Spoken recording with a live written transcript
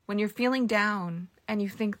when you're feeling down and you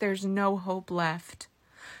think there's no hope left.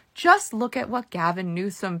 Just look at what Gavin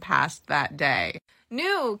Newsom passed that day.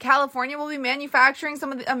 New, California will be manufacturing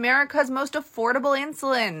some of America's most affordable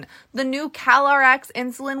insulin. The new CalRx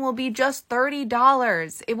insulin will be just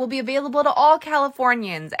 $30. It will be available to all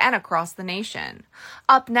Californians and across the nation.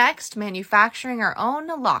 Up next, manufacturing our own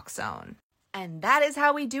naloxone. And that is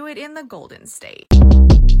how we do it in the Golden State.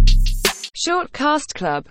 Shortcast Club.